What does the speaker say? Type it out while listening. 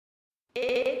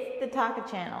the Taka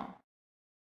channel.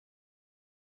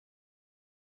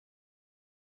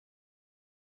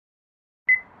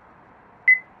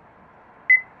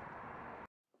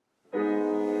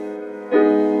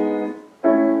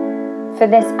 For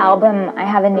this album, I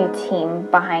have a new team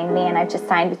behind me and I've just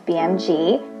signed with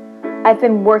BMG. I've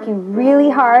been working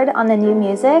really hard on the new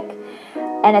music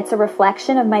and it's a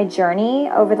reflection of my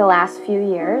journey over the last few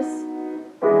years.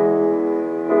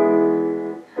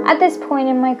 At this point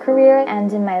in my career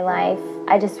and in my life,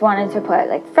 I just wanted to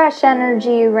put fresh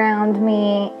energy around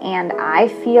me, and I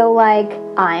feel like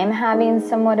I'm having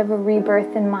somewhat of a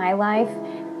rebirth in my life.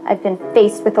 I've been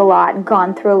faced with a lot and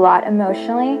gone through a lot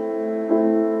emotionally.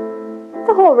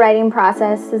 The whole writing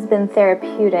process has been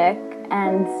therapeutic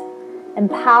and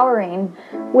empowering.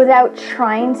 Without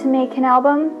trying to make an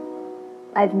album,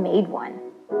 I've made one.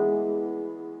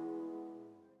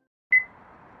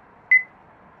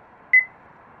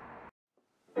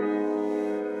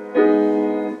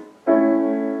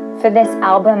 For this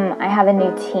album, I have a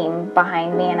new team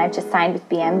behind me and I've just signed with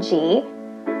BMG.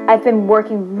 I've been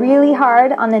working really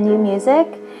hard on the new music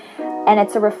and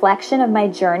it's a reflection of my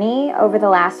journey over the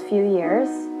last few years.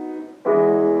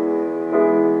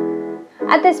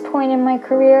 At this point in my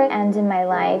career and in my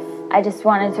life, I just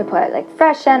wanted to put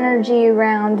fresh energy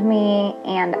around me,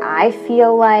 and I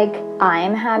feel like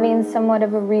I'm having somewhat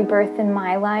of a rebirth in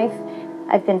my life.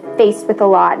 I've been faced with a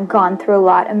lot and gone through a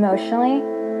lot emotionally.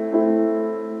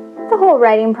 The whole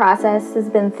writing process has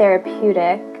been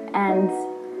therapeutic and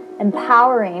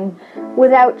empowering.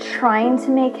 Without trying to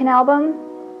make an album,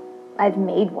 I've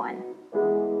made one.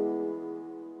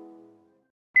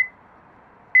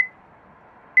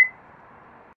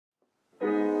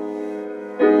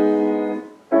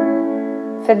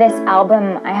 For this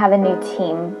album, I have a new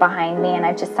team behind me and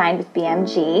I've just signed with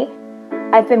BMG.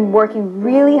 I've been working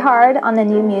really hard on the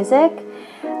new music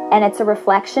and it's a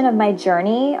reflection of my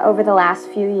journey over the last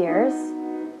few years.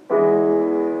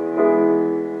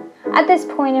 At this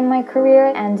point in my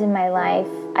career and in my life,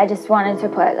 I just wanted to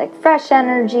put fresh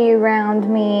energy around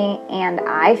me, and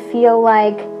I feel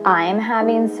like I'm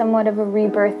having somewhat of a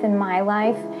rebirth in my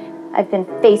life. I've been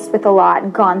faced with a lot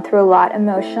and gone through a lot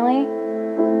emotionally.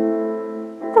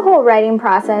 The whole writing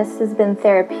process has been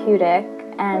therapeutic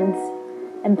and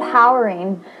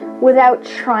empowering. Without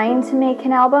trying to make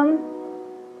an album,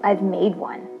 I've made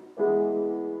one.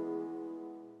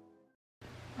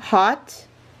 Hot,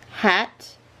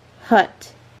 hat,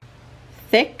 hut.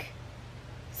 Thick,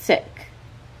 sick.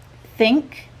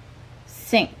 Think,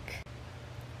 sink.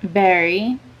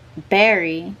 Berry,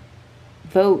 berry.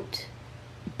 Vote,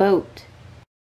 boat.